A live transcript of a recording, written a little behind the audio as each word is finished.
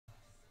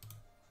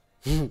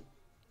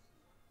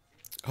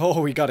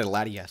Oh, we got a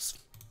LATIAS.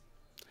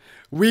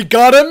 We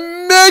got a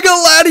Mega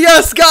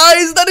LATIAS,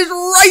 guys! That is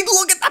right!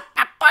 Look at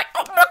that!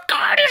 Oh my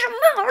god, he's a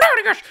Mega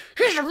LATIAS!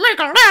 He's a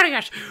Mega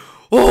LATIAS!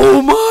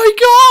 Oh my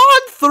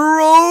god!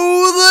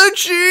 Throw the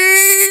cheese!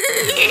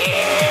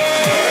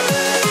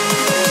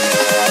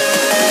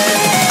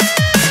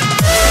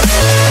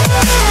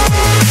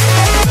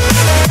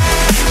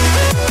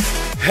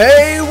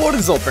 Hey, what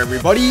is up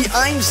everybody?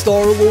 I'm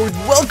StarLord,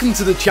 welcome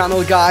to the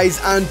channel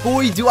guys, and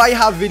boy do I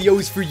have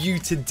videos for you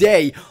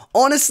today.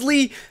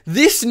 Honestly,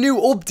 this new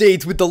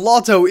update with the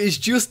lotto is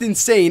just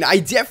insane. I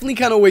definitely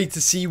cannot wait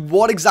to see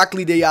what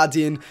exactly they add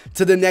in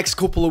to the next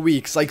couple of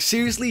weeks. Like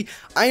seriously,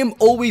 I am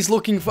always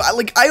looking for,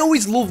 I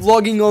always love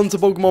logging on to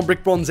Pokemon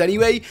Brick Bronze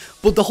anyway,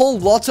 but the whole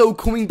lotto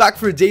coming back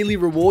for a daily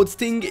rewards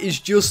thing is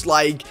just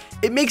like,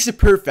 it makes it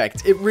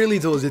perfect. It really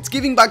does. It's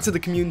giving back to the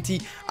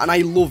community and I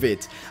love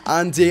it.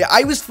 And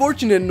I was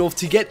fortunate enough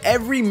to get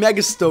every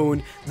Mega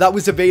Stone that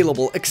was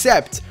available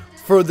except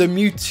for the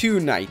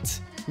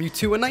Mewtwoanite.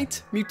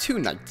 Mewtwoanite.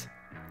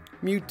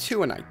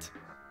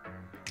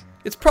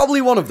 It's probably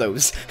one of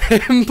those.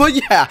 But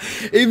yeah,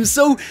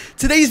 so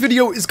today's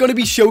video is going to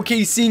be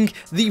showcasing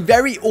the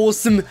very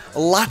awesome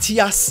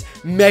LATIAS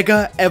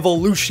Mega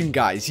Evolution,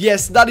 guys.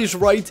 Yes, that is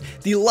right,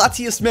 the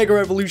LATIAS Mega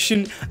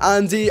Evolution.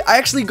 And I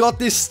actually got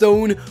this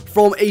stone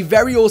from a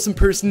very awesome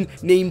person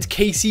named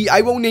Casey.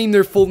 I won't name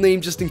their full name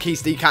just in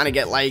case they kind of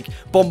get like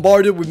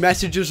bombarded with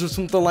messages or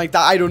something like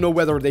that. I don't know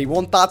whether they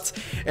want that.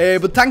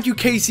 But thank you,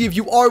 Casey. If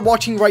you are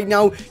watching right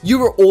now,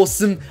 you are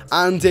awesome.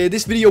 And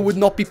this video would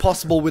not be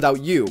possible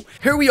without you.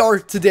 Here we are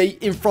today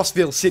in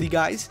Frostville City,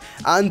 guys,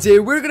 and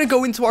we're gonna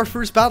go into our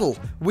first battle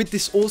with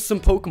this awesome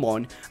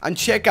Pokemon and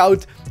check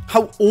out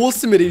how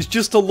awesome it is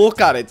just to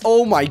look at it.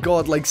 Oh my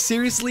god, like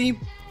seriously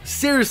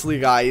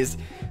guys,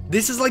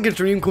 this is like a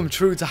dream come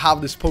true to have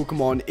this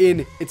Pokemon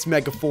in its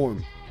mega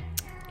form.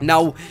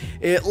 Now,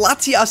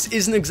 LATIAS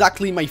isn't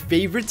exactly my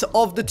favorite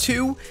of the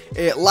two.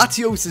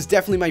 Latios is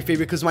definitely my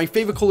favorite because my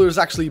favorite color is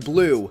actually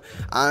blue.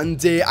 And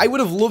I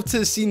would have loved to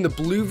have seen the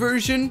blue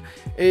version,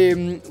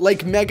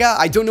 like Mega.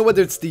 I don't know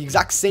whether it's the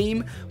exact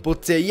same,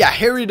 but yeah,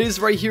 here it is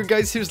right here,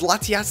 guys. Here's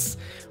LATIAS.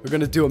 We're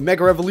going to do a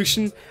Mega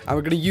Evolution, and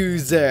we're going to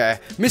use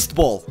Mist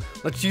Ball.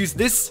 Let's use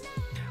this.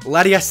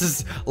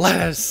 LATIAS'Nite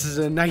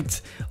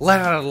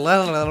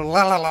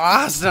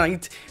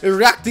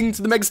reacting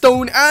to the Mega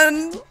Stone,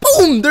 and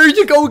boom, there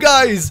you go,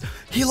 guys.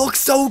 He looks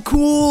so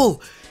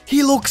cool.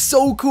 He looks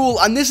so cool,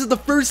 and this is the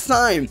first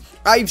time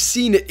I've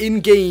seen it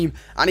in game,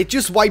 and it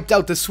just wiped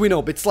out the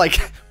Swinub. It's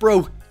like,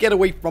 bro, get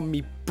away from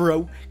me,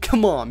 bro.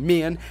 Come on,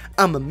 man.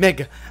 I'm a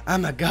Mega.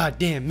 I'm a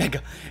goddamn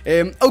Mega.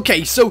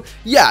 Okay, so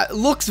yeah,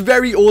 looks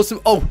very awesome.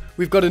 Oh,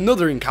 we've got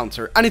another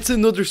encounter, and it's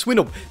another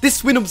Swinub.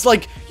 This Swinub's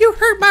like, you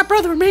hurt my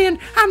brother, man.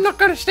 I'm not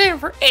gonna stand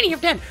for any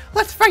of them.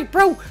 Let's fight,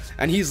 bro.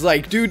 And he's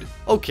like, dude,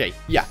 okay,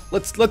 yeah,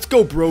 let's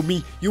go, bro.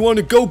 Me, you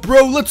wanna go,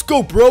 bro? Let's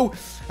go, bro.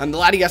 And the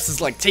LATIAS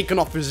is like taking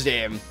off his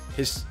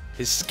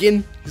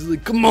skin. He's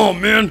like, come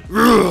on, man.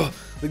 Ugh.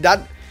 Like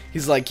that.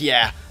 He's like,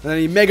 yeah. And then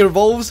he Mega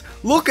Evolves.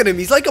 Look at him.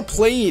 He's like a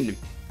plane.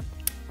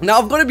 Now,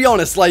 I'm gonna be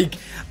honest, like,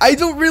 I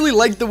don't really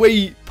like the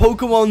way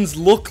Pokemons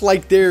look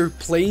like they're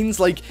planes.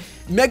 Like,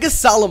 Mega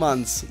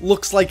Salamence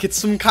looks like it's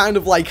some kind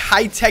of, like,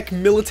 high-tech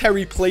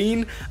military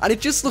plane, and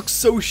it just looks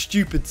so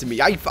stupid to me.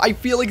 I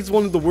feel like it's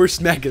one of the worst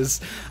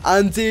Megas,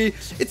 and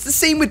it's the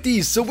same with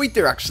these. So, wait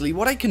there, actually.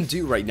 What I can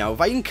do right now,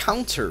 if I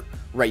encounter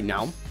right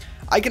now,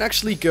 I can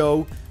actually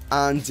go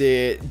and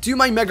do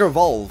my Mega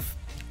Evolve.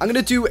 I'm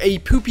gonna do a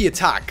poopy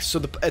attack, so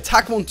the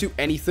attack won't do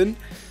anything.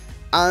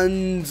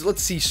 And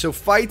let's see, so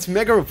fight,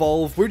 Mega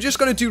Evolve. We're just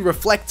gonna do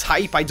Reflect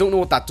type. I don't know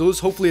what that does.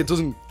 Hopefully it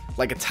doesn't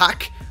like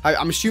attack.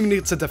 I'm assuming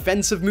it's a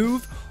defensive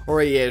move or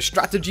a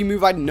strategy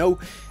move. I don't know.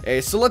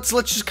 So let's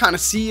just kind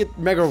of see it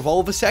Mega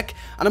Evolve a sec,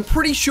 and I'm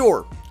pretty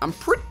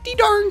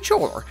darn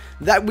sure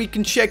that we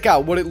can check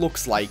out what it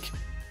looks like.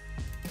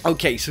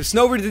 Okay, so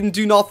Snover didn't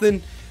do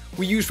nothing.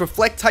 We use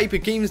Reflect type. It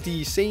gains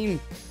the same.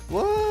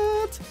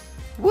 What?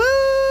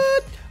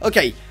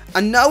 Okay,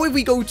 and now if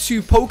we go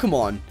to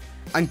Pokemon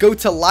and go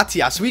to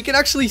LATIAS, we can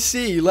actually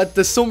see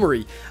the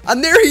summary,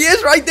 and there he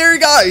is right there,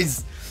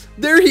 guys.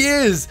 There he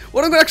is.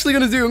 What I'm actually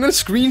gonna do, I'm gonna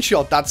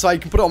screenshot that so I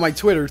can put it on my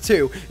Twitter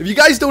too. If you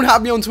guys don't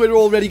have me on Twitter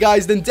already,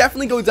 guys, then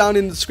definitely go down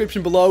in the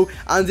description below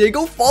and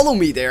go follow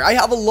me there. I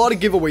have a lot of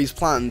giveaways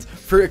planned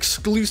for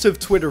exclusive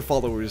Twitter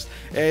followers.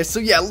 So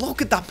yeah,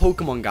 look at that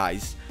Pokemon,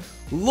 guys.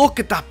 Look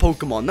at that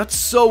Pokemon. That's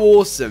so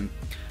awesome.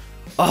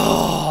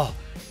 Oh,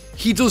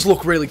 he does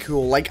look really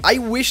cool. Like, I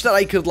wish that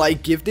I could,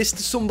 like, give this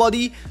to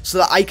somebody so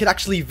that I could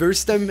actually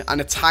verse them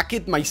and attack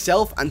it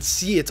myself and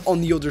see it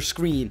on the other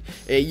screen,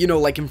 you know,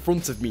 like in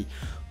front of me.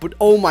 But,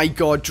 oh my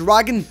god,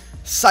 Dragon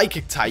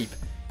Psychic type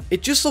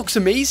it just looks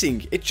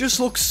amazing. It just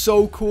looks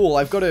so cool,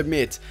 I've got to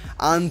admit.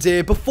 And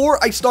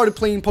before I started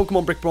playing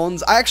Pokemon Brick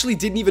Bronze, I actually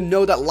didn't even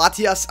know that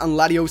Latias and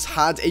Latios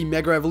had a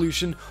Mega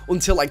Evolution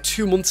until like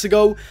 2 months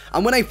ago.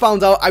 And when I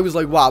found out, I was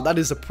like, wow, that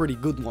is a pretty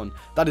good one.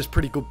 That is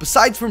pretty good.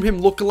 Besides from him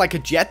looking like a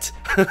jet,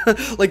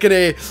 like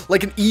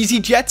an easy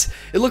jet,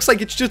 it looks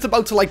like it's just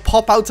about to like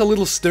pop out a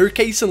little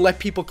staircase and let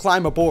people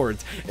climb aboard.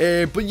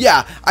 But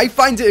yeah, I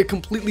find it a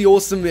completely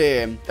awesome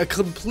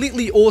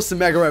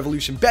Mega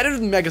Evolution, better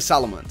than Mega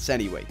Salamence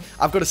anyway.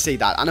 I've got to say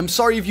that. And I'm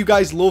sorry if you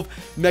guys love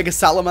Mega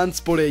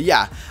Salamence, but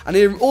yeah.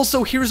 And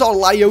also, here's our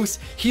Latios.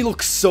 He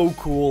looks so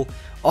cool.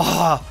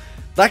 Ah,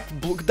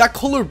 that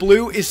color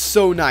blue is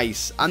so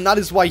nice, and that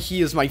is why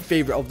he is my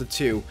favorite of the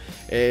two.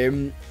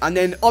 And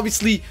then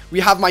obviously we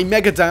have my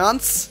Mega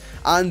Dance.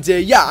 And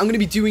yeah, I'm going to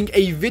be doing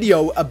a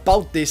video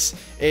about this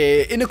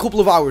in a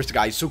couple of hours,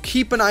 guys. So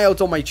keep an eye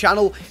out on my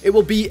channel. It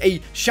will be a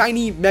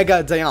shiny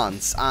Mega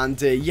Dance.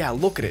 And yeah,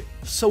 look at it.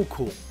 So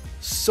cool.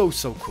 So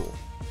cool.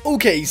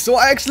 Okay, so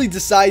I actually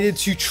decided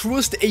to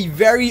trust a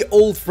very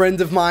old friend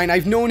of mine.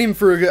 I've known him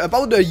for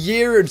about a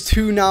year or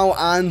two now.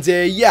 And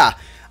yeah,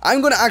 I'm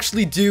going to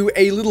actually do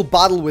a little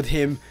battle with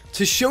him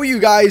to show you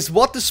guys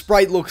what the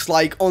sprite looks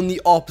like on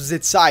the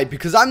opposite side,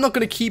 because I'm not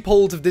going to keep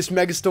hold of this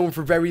Megastone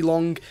for very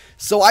long,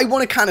 so I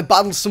want to kind of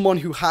battle someone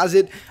who has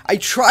it. I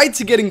tried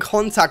to get in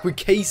contact with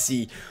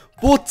Casey,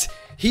 but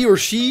he or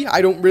she,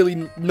 I don't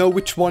really know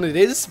which one it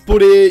is,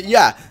 but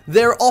yeah,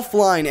 they're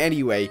offline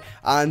anyway,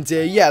 and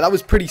yeah, that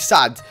was pretty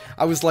sad.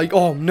 I was like,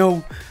 oh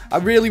no, I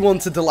really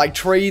wanted to like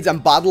trade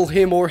and battle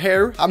him or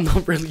her. I'm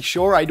not really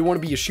sure. I don't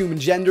want to be assuming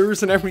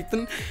genders and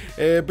everything,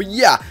 but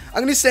yeah,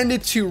 I'm gonna send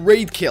it to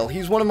Raidkill.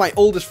 He's one of my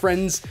oldest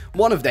friends,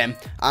 one of them,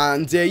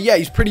 and yeah,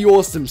 he's pretty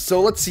awesome. So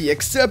let's see,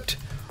 accept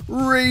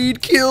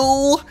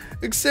Raidkill,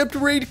 accept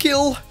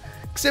Raidkill.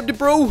 Accept it,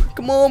 bro.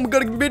 Come on, we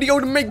got a video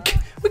to make.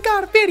 We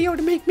got a video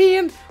to make,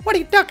 man. What are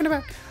you talking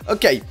about?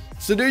 Okay,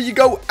 so there you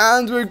go.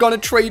 And we're gonna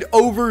trade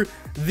over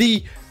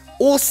the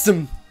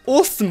awesome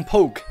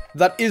poke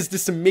that is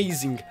this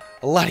amazing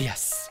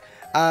Latias.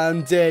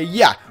 And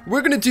yeah,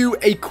 we're gonna do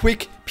a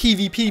quick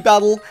PvP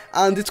battle,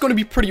 and it's gonna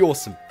be pretty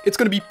awesome. It's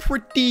gonna be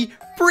pretty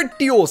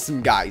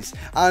awesome, guys.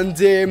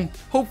 And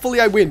hopefully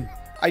I win.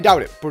 I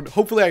doubt it, but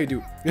hopefully I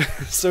do.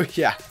 So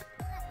yeah.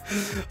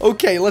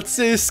 Okay, let's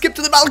skip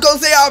to the Battle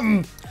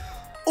Coliseum.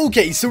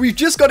 Okay, so we've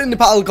just got in the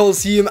Battle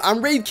Coliseum,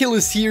 and Raidkill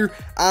is here,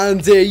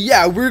 and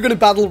yeah, we're gonna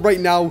battle right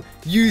now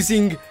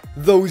using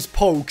those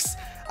pokes.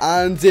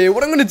 And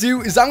what I'm gonna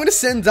do is I'm gonna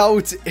send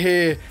out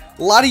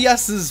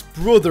Latias's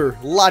brother,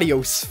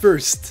 Latios,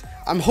 first.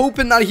 I'm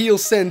hoping that he'll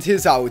send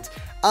his out.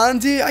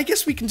 And I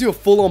guess we can do a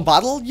full-on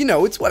battle. You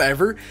know, it's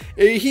whatever.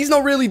 He's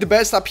not really the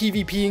best at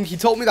PvPing. He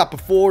told me that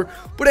before.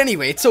 But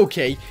anyway, it's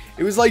okay.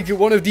 It was like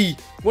one of the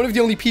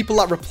only people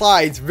that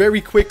replied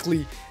very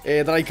quickly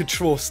that I could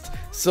trust.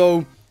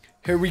 So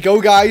here we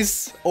go,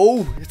 guys.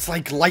 Oh, it's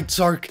like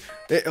Lights Arc.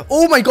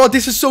 Oh my god,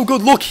 this is so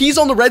good. Look, he's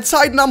on the red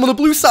side and I'm on the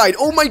blue side.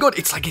 Oh my god,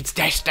 it's like it's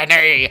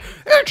destiny.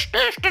 It's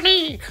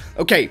destiny.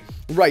 Okay,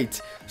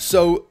 right.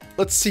 So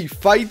let's see.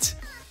 Fight.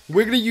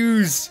 We're gonna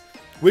use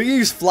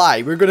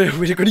Fly. We're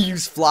gonna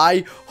use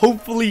Fly.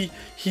 Hopefully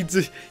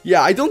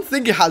yeah, I don't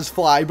think it has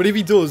Fly, but if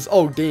he does,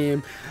 oh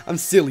damn, I'm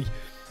silly.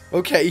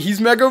 Okay,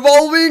 he's Mega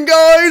Evolving,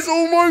 guys.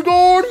 Oh my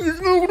god, he's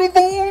Mega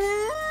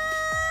Evolving.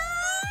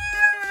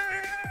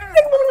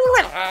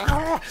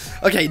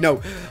 Okay,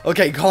 no.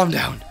 Okay, calm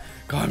down.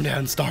 Calm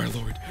down,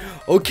 Starlord.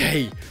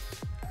 Okay.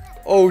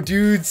 Oh,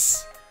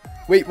 dudes.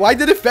 Wait, why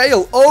did it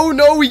fail? Oh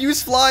no, he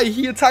used Fly.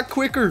 He attacked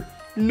quicker.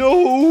 No.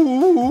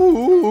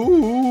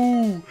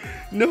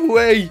 No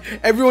way.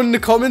 Everyone in the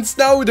comments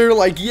now, they're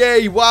like,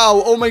 yay,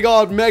 wow, oh my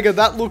god, Mega,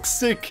 that looks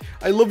sick.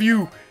 I love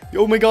you.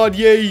 Oh my god,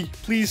 yay.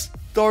 Please,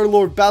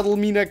 Starlord, battle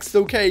me next.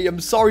 Okay,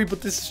 I'm sorry,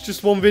 but this is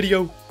just one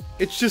video.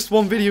 It's just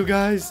one video,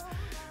 guys.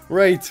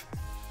 Right.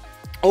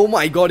 Oh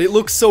my god, it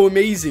looks so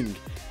amazing.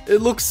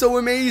 It looks so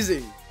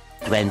amazing.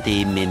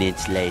 20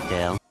 minutes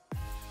later.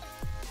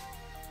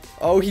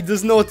 Oh, he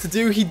doesn't know what to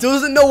do. He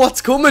doesn't know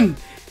what's coming.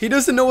 He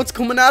doesn't know what's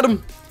coming at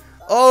him.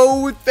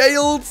 Oh, it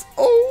failed.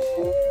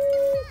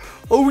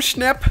 Oh,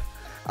 snap.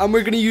 And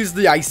we're going to use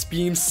the Ice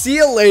Beam. See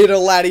you later,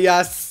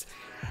 Latias.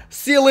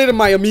 See you later,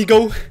 my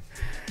amigo.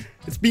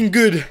 It's been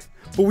good.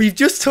 But we've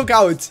just took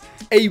out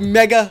a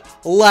Mega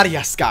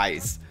Latias,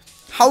 guys.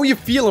 How are you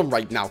feeling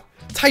right now?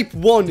 Type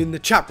 1 in the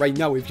chat right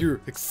now if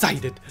you're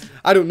excited.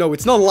 I don't know,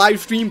 it's not a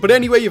live stream, but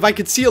anyway, if I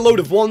could see a load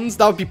of ones,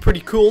 that would be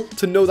pretty cool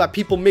to know that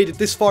people made it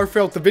this far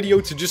throughout the video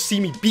to just see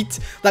me beat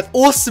that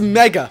awesome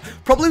Mega.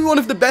 Probably one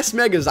of the best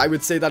Megas, I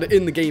would say, that are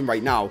in the game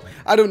right now.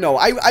 I don't know,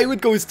 I would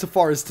go as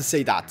far as to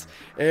say that.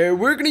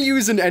 We're gonna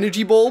use an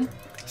Energy Ball,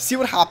 see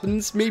what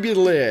happens. Maybe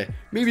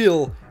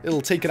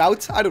it'll take it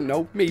out. I don't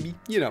know, maybe,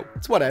 you know,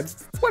 it's whatever.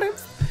 It's whatever.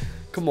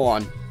 Come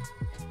on.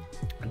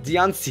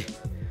 Diancie.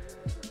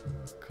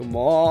 Come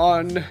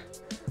on.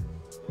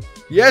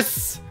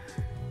 Yes.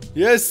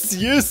 Yes,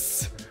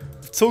 yes.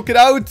 Took it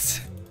out.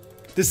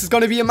 This is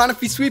gonna be a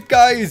Manaphy sweep,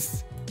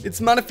 guys. It's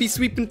Manaphy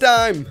sweeping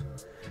time.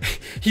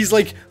 He's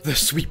like the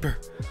sweeper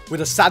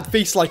with a sad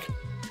face like,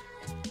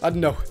 I don't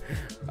know.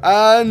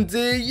 And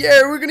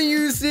yeah, we're gonna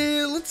use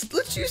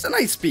let's use an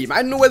ice beam.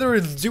 I don't know whether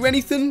it'll do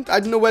anything. I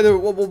don't know whether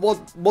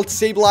what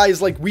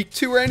stabilize like weak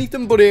 2 or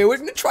anything, but we're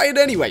gonna try it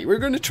anyway. We're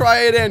gonna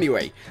try it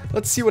anyway.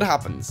 Let's see what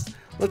happens.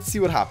 Let's see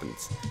what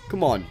happens.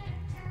 Come on.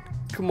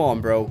 Come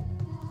on, bro.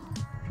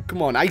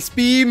 Come on, ice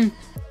beam.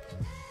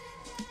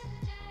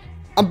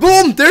 And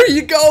boom, there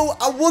you go.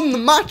 I won the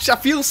match. I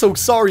feel so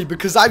sorry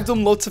because I've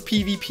done lots of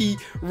PvP.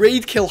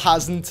 Raid Kill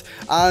hasn't.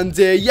 And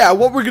yeah,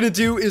 what we're going to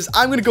do is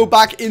I'm going to go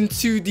back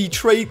into the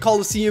Trade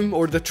Coliseum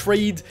or the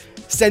Trade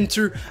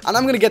Center, and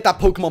I'm going to get that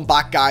Pokemon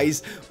back,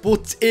 guys.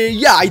 But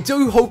yeah, I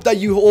do hope that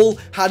you all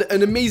had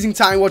an amazing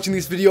time watching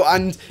this video.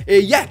 And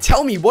yeah,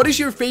 tell me, what is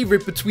your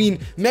favorite between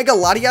Mega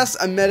LATIAS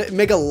and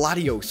Mega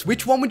LATIOS?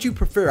 Which one would you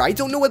prefer? I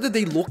don't know whether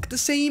they look the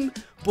same,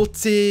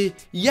 but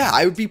yeah,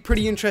 I would be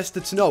pretty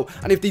interested to know.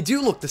 And if they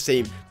do look the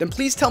same, then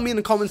please tell me in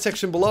the comment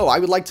section below. I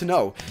would like to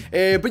know.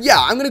 But yeah,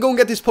 I'm going to go and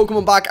get this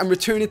Pokemon back and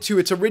return it to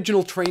its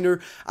original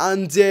trainer.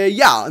 And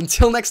yeah,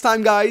 until next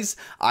time, guys,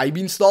 I've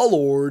been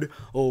StarLord.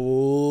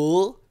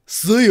 Oh,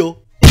 see ya.